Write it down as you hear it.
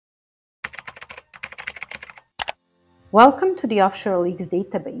Welcome to the Offshore Leaks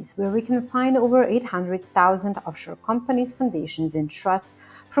database, where we can find over 800,000 offshore companies, foundations, and trusts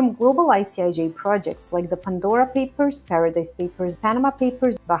from global ICIJ projects like the Pandora Papers, Paradise Papers, Panama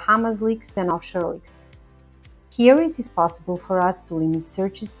Papers, Bahamas Leaks, and Offshore Leaks. Here it is possible for us to limit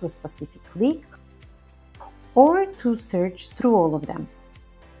searches to a specific leak or to search through all of them.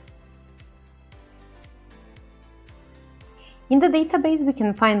 In the database, we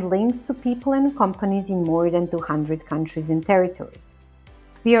can find links to people and companies in more than 200 countries and territories.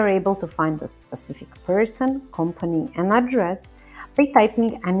 We are able to find a specific person, company, and address by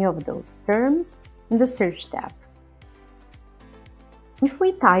typing any of those terms in the search tab. If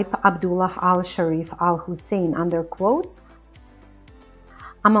we type Abdullah al-Sharif al-Hussein under quotes,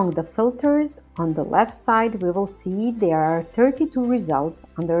 among the filters on the left side, we will see there are 32 results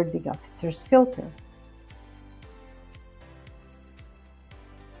under the officer's filter.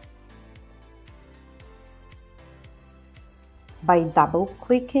 By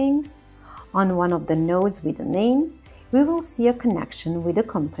double-clicking on one of the nodes with the names, we will see a connection with the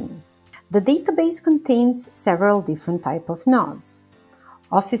company. The database contains several different types of nodes: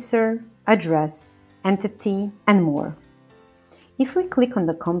 officer, address, entity, and more. If we click on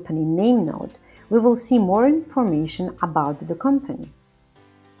the company name node, we will see more information about the company.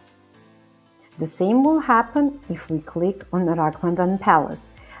 The same will happen if we click on Ramadan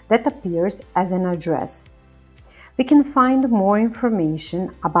Palace, that appears as an address. We can find more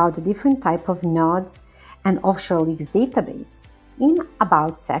information about the different type of nodes and Offshore Leaks database in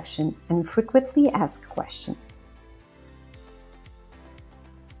About section and frequently asked questions.